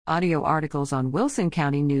Audio articles on Wilson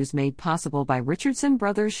County News made possible by Richardson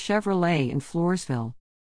Brothers Chevrolet in Floresville.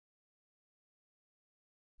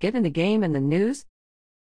 Get in the game and the news?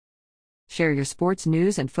 Share your sports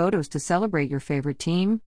news and photos to celebrate your favorite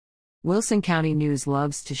team. Wilson County News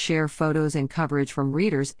loves to share photos and coverage from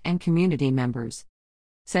readers and community members.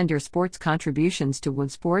 Send your sports contributions to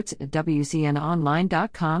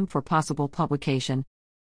woodsports@wcnonline.com for possible publication.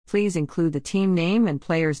 Please include the team name and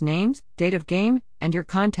players' names, date of game, and your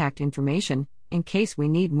contact information, in case we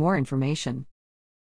need more information.